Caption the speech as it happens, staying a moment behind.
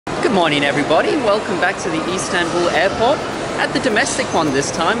Good morning everybody, welcome back to the Istanbul airport. At the domestic one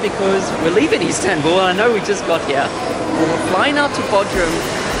this time because we're leaving Istanbul. I know we just got here. We're flying out to Bodrum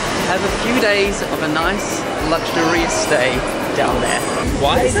to have a few days of a nice luxurious stay down there.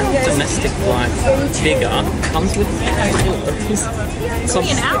 Why is our domestic flight bigger? Comes with an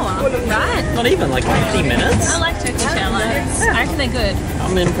hour, right? Not even like 50 minutes. I like Turkish Airlines. I reckon they're good.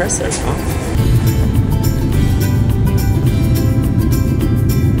 I'm impressed so far.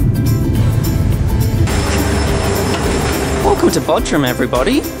 Welcome to Bodrum,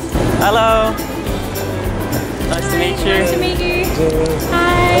 everybody. Hello. Nice to meet you. Nice to meet you.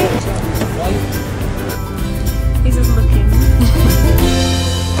 Hi. He's just looking.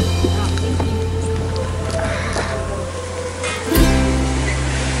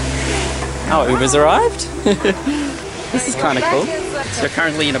 Our Uber's arrived. This is kind of cool. So we're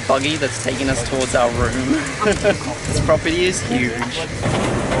currently in a buggy that's taking us towards our room. This property is huge.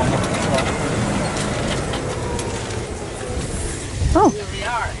 Oh,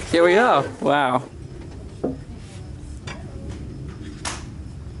 here we are. Wow.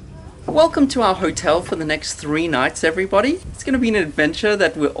 Welcome to our hotel for the next 3 nights, everybody. It's going to be an adventure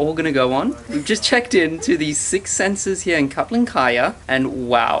that we're all going to go on. We've just checked into the Six Senses here in Kaplankaya, and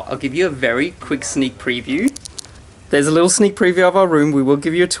wow, I'll give you a very quick sneak preview. There's a little sneak preview of our room. We will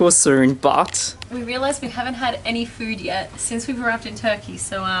give you a tour soon, but we realised we haven't had any food yet since we've arrived in Turkey,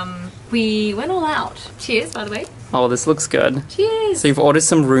 so we went all out. Cheers, by the way. Oh, this looks good. Cheers! So you've ordered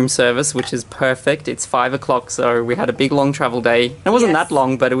some room service, which is perfect. It's 5 o'clock, so we had a big long travel day. It wasn't that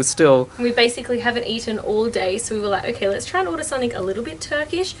long, but it was still... We basically haven't eaten all day, so we were like, okay, let's try and order something a little bit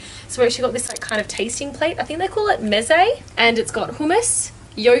Turkish. So we actually got this like kind of tasting plate. I think they call it meze, and it's got hummus,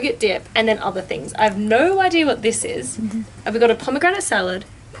 yogurt dip, and then other things. I have no idea what this is. And we got a pomegranate salad,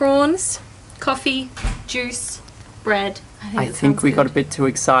 prawns, coffee, juice, bread. I think we got a bit too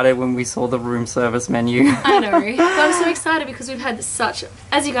excited when we saw the room service menu. I know, but I'm so excited because we've had such,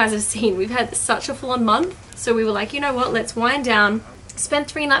 as you guys have seen, we've had such a full-on month. So we were like, you know what, let's wind down, spend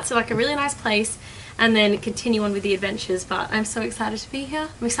 3 nights at like a really nice place, and then continue on with the adventures. But I'm so excited to be here.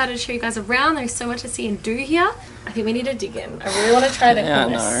 I'm excited to show you guys around. There's so much to see and do here. I think we need to dig in. I really want to try the hummus. I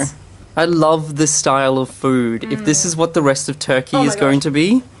know. I love this style of food. If this is what the rest of Turkey is going to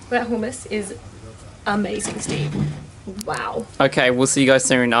be. That hummus is amazing, Steve. Wow. Okay, we'll see you guys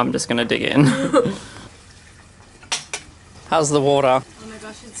soon. I'm just gonna dig in. How's the water? Oh my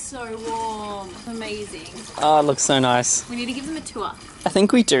gosh, it's so warm. Amazing. Oh, it looks so nice. We need to give them a tour. I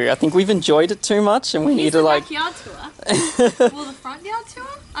think we do. I think we've enjoyed it too much and we need to like... backyard tour. Well, the front yard tour?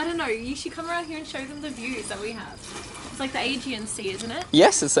 I don't know. You should come around here and show them the views that we have. It's like the Aegean Sea, isn't it?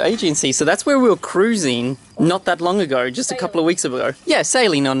 Yes, it's the Aegean Sea. So that's where we were cruising not that long ago, just a couple of weeks ago. Yeah,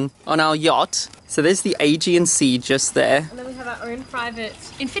 sailing on our yacht. So there's the Aegean Sea just there. And then we have our own private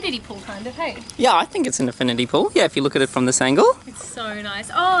infinity pool kind of, hey? Yeah, I think it's an infinity pool. Yeah, if you look at it from this angle. It's so nice.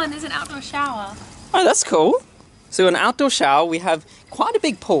 Oh, and there's an outdoor shower. Oh, that's cool. So an outdoor shower, we have quite a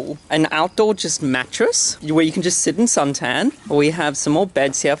big pool, an outdoor just mattress where you can just sit and suntan. We have some more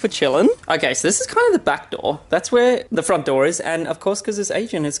beds here for chilling. Okay, so this is kind of the back door. That's where the front door is. And of course, because it's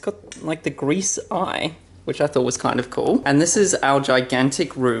Asian, it's got like the grease eye, which I thought was kind of cool. And this is our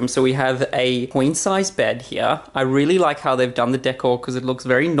gigantic room. So we have a queen size bed here. I really like how they've done the decor because it looks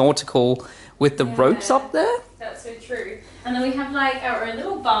very nautical with the ropes up there. That's so true. And then we have like our own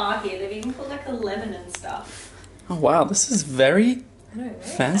little bar here. They've even put like a lemon and stuff. Oh wow, this is very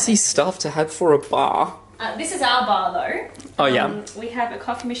fancy stuff to have for a bar. This is our bar though. Oh yeah. We have a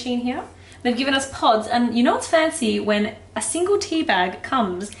coffee machine here. They've given us pods, and you know what's fancy? When a single tea bag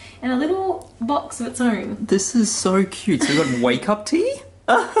comes in a little box of its own. This is so cute. So we've got wake up tea?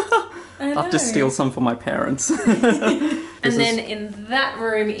 I'll have to steal some for my parents. And then in that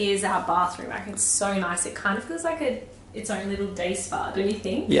room is our bathroom. I think it's so nice. It kind of feels like its own little day spa, don't you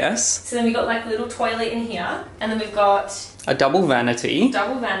think? Yes. So then we got like a little toilet in here, and then we've got a double vanity.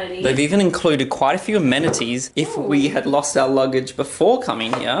 Double vanity. They've even included quite a few amenities if we had lost our luggage before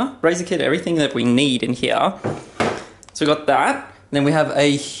coming here. Razor kit, everything that we need in here. So we got that. Then we have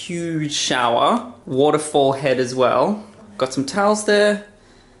a huge shower, waterfall head as well. Got some towels there.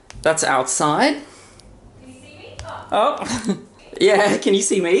 That's outside. Can you see me? Oh, yeah. Can you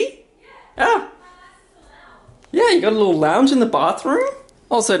see me? Yeah. Oh. Yeah, you got a little lounge in the bathroom.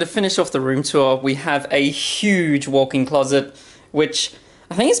 Also, to finish off the room tour, we have a huge walk-in closet, which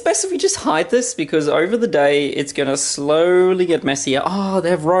I think it's best if we just hide this because over the day, it's gonna slowly get messier. Oh, they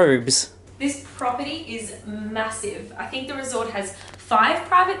have robes. This property is massive. I think the resort has 5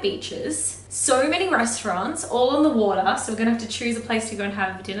 private beaches, so many restaurants, all on the water, so we're gonna have to choose a place to go and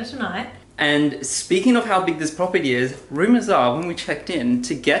have dinner tonight. And speaking of how big this property is, rumors are when we checked in,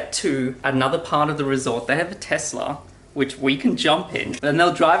 to get to another part of the resort, they have a Tesla, which we can jump in, and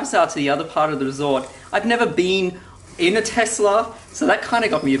they'll drive us out to the other part of the resort. I've never been in a Tesla, so that kind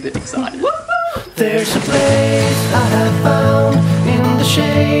of got me a bit excited. There's a place I have found in the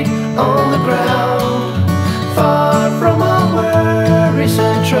shade on the ground, far from all worries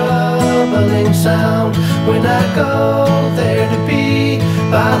and troubling sound. When I go there to be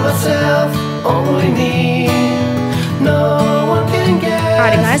by myself, only me, no one can get.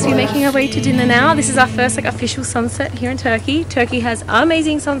 Alrighty guys, we're making our way to dinner now. This is our first official sunset here in Turkey. Turkey has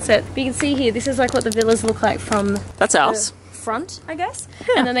amazing sunset. But you can see here, this is like what the villas look like from That's ours. front, I guess.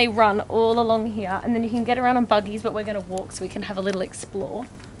 Yeah. And then they run all along here, and then you can get around on buggies, but we're going to walk so we can have a little explore.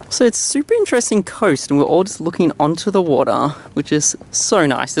 So it's super interesting coast, and we're all just looking onto the water, which is so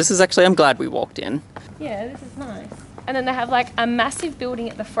nice. This is actually, I'm glad we walked in. Yeah, this is nice. And then they have like a massive building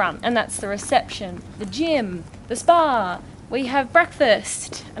at the front, and that's the reception, the gym, the spa, where you have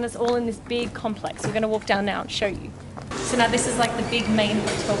breakfast, and it's all in this big complex. We're going to walk down now and show you. So now this is like the big main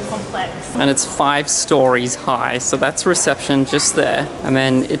hotel complex. And it's 5 stories high, so that's reception just there. And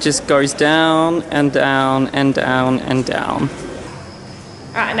then it just goes down and down and down and down.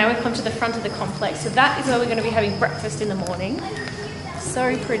 Alright, now we've come to the front of the complex. So that is where we're going to be having breakfast in the morning.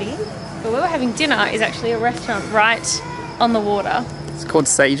 So pretty. But where we're having dinner is actually a restaurant right on the water. It's called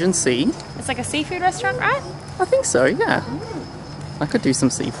Sage and Sea. It's like a seafood restaurant, right? I think so, yeah. I could do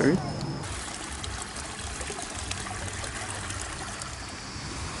some seafood.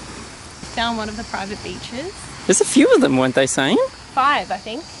 Down one of the private beaches. There's a few of them, weren't they saying? 5, I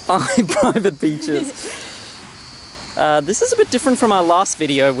think. 5 private beaches. This is a bit different from our last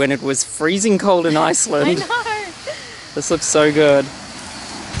video when it was freezing cold in Iceland. I know. This looks so good.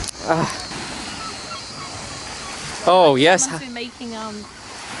 Oh, yes. Someone's been making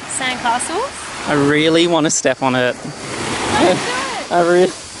sandcastles. I really want to step on it. Let's do it. I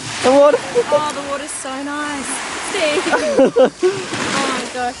really... The water. Oh, the water's so nice. Steve. Oh my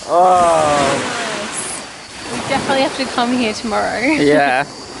gosh. Oh. So nice. We definitely have to come here tomorrow. Yeah.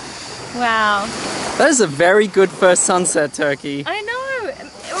 Wow. That is a very good first sunset, Turkey. I know.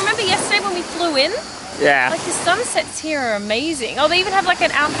 Remember yesterday when we flew in? Yeah. Like the sunsets here are amazing. Oh, they even have like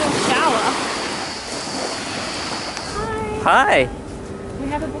an outdoor shower. Hi. Hi. We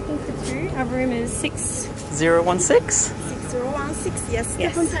have a booking for 2. Our room is 6016. 6016, yes.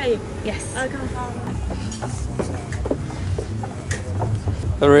 Yes. Kaplankaya. Yes.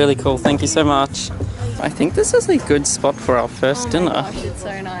 Really cool. Thank you so much. I think this is a good spot for our first dinner. Oh my gosh, it's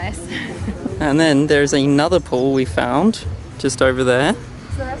so nice. And then there's another pool we found just over there. So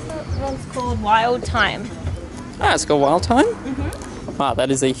the restaurant's called Wild Time. Ah, it's called Wild Time? Wow,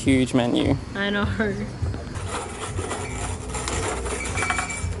 that is a huge menu. I know.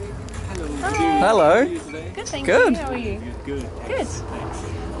 Hello. Good, thank Good. you. How are you? Good. Good.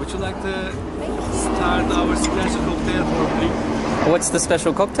 Would you like to start our special cocktail for drink? What's the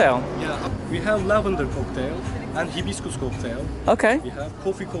special cocktail? Yeah, we have lavender cocktail and hibiscus cocktail. Okay. We have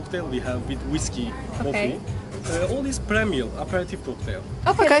coffee cocktail. We have with whiskey, Okay. coffee. All is premium aperitif cocktail.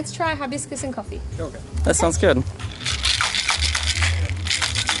 Okay, let's try hibiscus and coffee. Okay. That sounds good.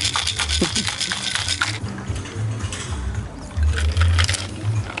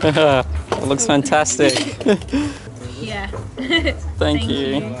 It looks fantastic. Yeah. Thank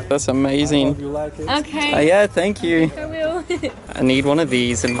you. That's amazing. You like it? Okay. Yeah, thank you. I will. I need one of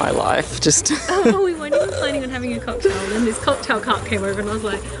these in my life. Just Oh, we weren't even planning on having a cocktail, and then this cocktail cart came over, and I was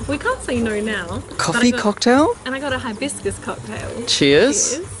like, we can't say no now. coffee cocktail? And I got a hibiscus cocktail.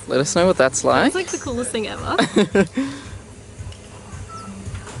 Cheers. Cheers. Let us know what that's like. It's like the coolest thing ever.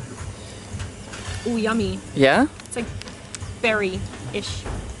 Ooh, yummy. Yeah? It's like berry-ish.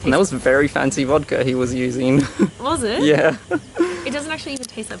 And that was very fancy vodka he was using. Was it? Yeah. It doesn't actually even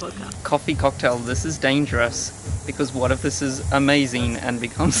taste like vodka. Coffee cocktail, this is dangerous. Because what if this is amazing and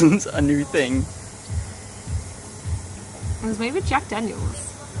becomes a new thing? It was made with Jack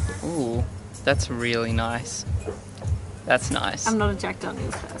Daniels. Ooh, that's really nice. That's nice. I'm not a Jack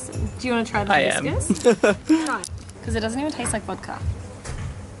Daniels person. Do you want to try the I am. hibiscus? Try. Because it doesn't even taste like vodka.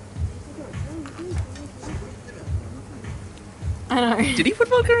 I know. Did he put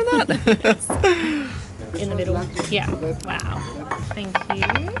vodka in that? In the middle. Yeah. Wow. Thank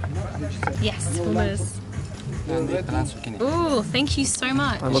you. Yes, hummus. Ooh, thank you so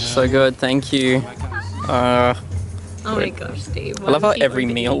much. That looks so good, thank you. Oh my gosh, Steve. I love how every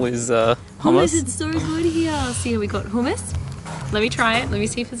meal is Hummus, hummus. it's so good here. So here we got hummus. Let me try it. Let me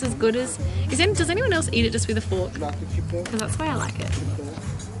see if it's as good as... Does anyone else eat it just with a fork? Because that's why I like it.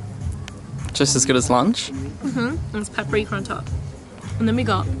 Just as good as lunch? And it's paprika on top. And then we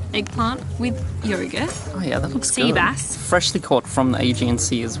got eggplant with yogurt, Oh yeah, that looks sea good. bass, Freshly caught from the Aegean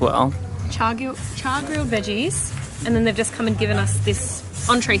Sea as well. char grilled veggies, and then they've just come and given us this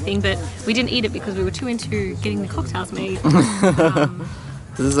entree thing, but we didn't eat it because we were too into getting the cocktails made.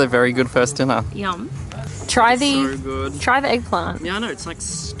 This is a very good first dinner. Yum. Try So good. the eggplant. Yeah, I know, it's like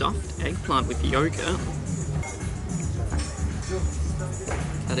stuffed eggplant with yogurt.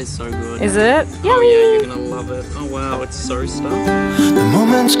 That is so good. Is it? Oh yeah, you're gonna love it. Oh wow, it's so stuffed. The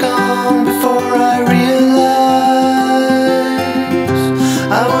moment's gone before I realize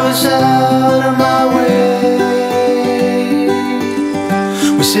I was out of my way.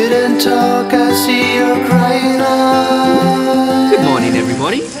 We sit and talk, I see you're crying out. Good morning,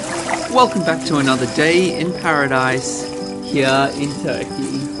 everybody. Welcome back to another day in paradise here in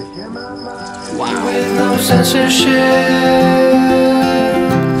Turkey. Wow. With no censorship,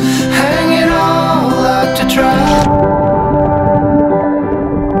 hang it all out to dry.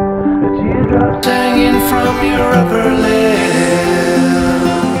 A teardrop hanging from your upper lip,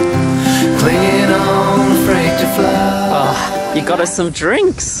 clinging on, afraid to fly. Oh, you got us some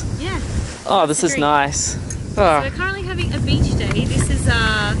drinks. Yeah. Oh, this is Drink. nice. So Oh, we're currently having a beach day. This is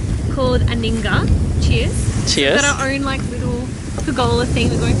called Aninga. Cheers. cheers. We've got our own like little pergola thing.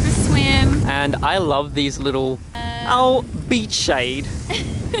 We're going for a swim. And I love these little our beach shade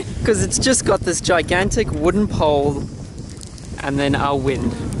because it's just got this gigantic wooden pole and then our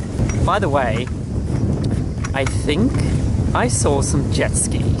wind. By the way, I think I saw some jet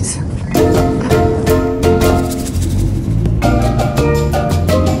skis.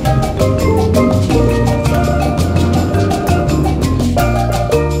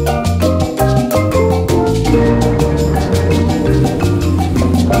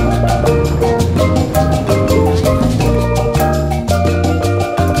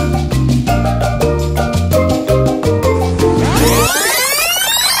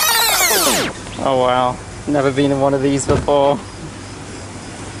 Oh wow, never been in one of these before.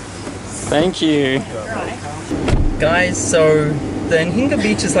 Thank you. Guys, so the Nhinga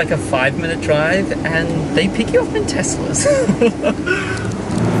Beach is like a 5-minute drive and they pick you up in Teslas.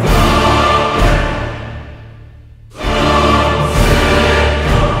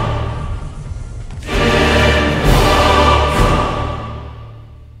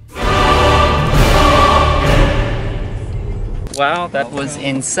 Wow, that was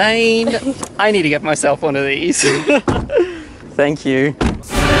insane. I need to get myself one of these. Thank you.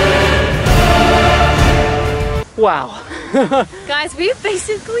 Wow. Guys, we've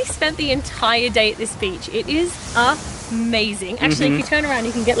basically spent the entire day at this beach. It is amazing. Actually, if you turn around,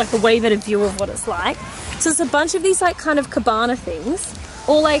 you can get like a way better view of what it's like. So it's a bunch of these like kind of cabana things,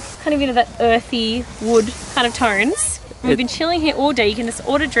 all like kind of, you know, that earthy wood kind of tones. We've been chilling here all day. You can just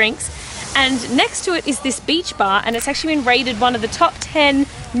order drinks. And next to it is this beach bar, and it's actually been rated one of the top 10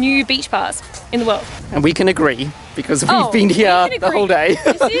 new beach bars in the world. And we can agree because we've been here the whole day.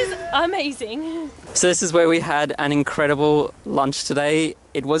 This is amazing. So this is where we had an incredible lunch today.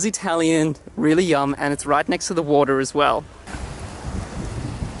 It was Italian, really yum, and it's right next to the water as well.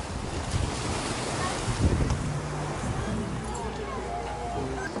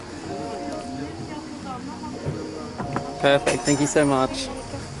 Perfect, thank you so much.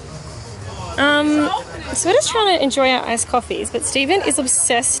 So we're just trying to enjoy our iced coffees, but Stephen is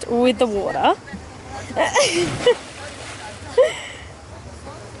obsessed with the water.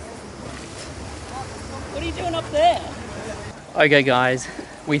 What are you doing up there? Okay guys,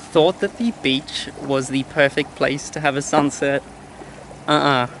 we thought that the beach was the perfect place to have a sunset.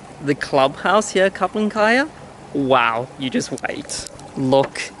 The clubhouse here, Kaplankaya? Wow, you just wait.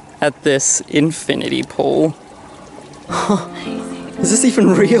 Look at this infinity pool. Is this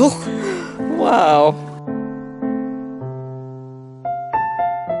even real? Wow.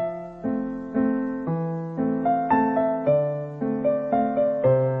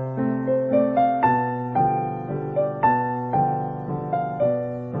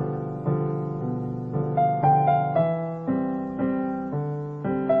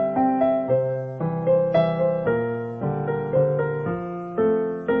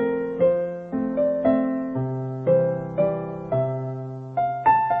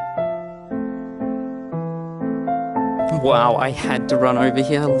 Wow, I had to run over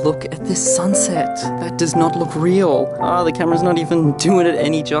here. Look at this sunset. That does not look real. Ah, the camera's not even doing it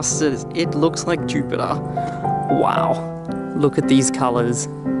any justice. It looks like Jupiter. Wow. Look at these colors.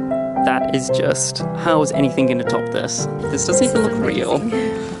 That is just... How is anything going to top this? This doesn't even look real.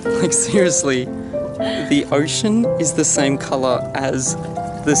 Like, seriously. The ocean is the same color as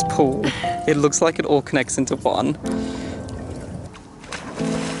this pool. It looks like it all connects into one.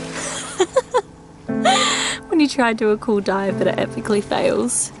 When you tried to do a cool dive, but it epically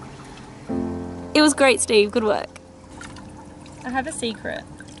fails. It was great, Steve. Good work. I have a secret.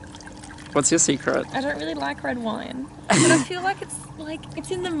 What's your secret? I don't really like red wine, but I feel like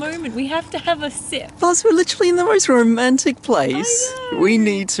it's in the moment. We have to have a sip. Plus, we're literally in the most romantic place. I know. We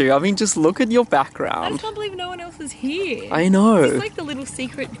need to. I mean, just look at your I background. just can't believe no one else is here. I know. This is like the little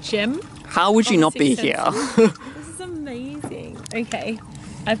secret gem. How would you of not the be Sixth here? Sense. This is amazing. Okay,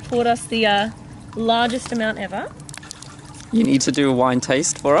 I've poured us the largest amount ever. You need to do a wine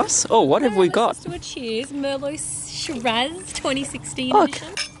taste for us. Oh, what have we got? Let's do a cheers. Merlot Shiraz 2016 Oh, edition.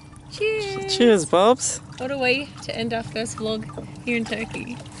 Cheers. Cheers, Bobs. What a way to end our first vlog here in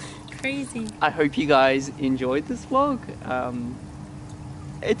Turkey. Crazy. I hope you guys enjoyed this vlog.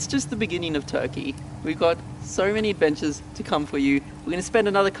 It's just the beginning of Turkey. We've got so many adventures to come for you. We're going to spend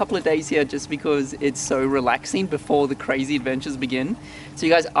another couple of days here just because it's so relaxing before the crazy adventures begin. So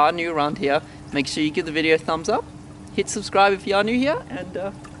you guys are new around here, make sure you give the video a thumbs up. Hit subscribe if you are new here,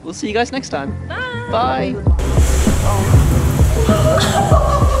 and we'll see you guys next time. Bye. Bye.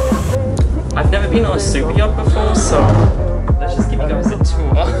 I've never been on a super yacht before, so let's just give you guys a tour.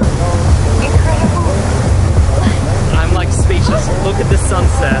 Incredible. I'm like speechless. Look at the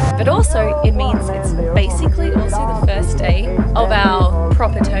sunset. But also, it means it's basically also the first day of our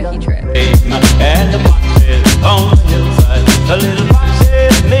proper Turkey trip.